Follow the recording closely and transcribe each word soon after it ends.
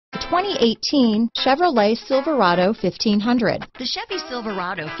2018 Chevrolet Silverado 1500. The Chevy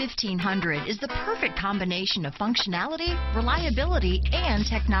Silverado 1500 is the perfect combination of functionality, reliability, and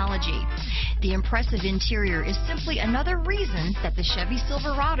technology. The impressive interior is simply another reason that the Chevy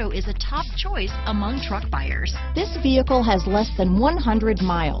Silverado is a top choice among truck buyers. This vehicle has less than 100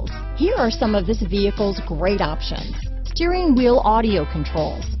 miles. Here are some of this vehicle's great options: steering wheel audio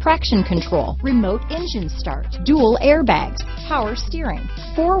controls, traction control, remote engine start, dual airbags, power steering,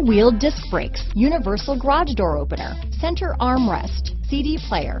 four-wheel disc brakes, universal garage door opener, center armrest, CD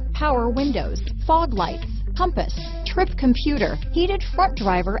player, power windows, fog lights, compass, trip computer, heated front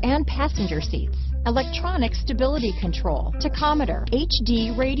driver and passenger seats, electronic stability control, tachometer,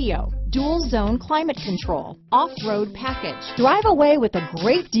 HD radio, dual zone climate control, off-road package. Drive away with a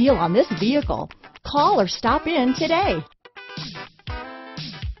great deal on this vehicle. Call or stop in today.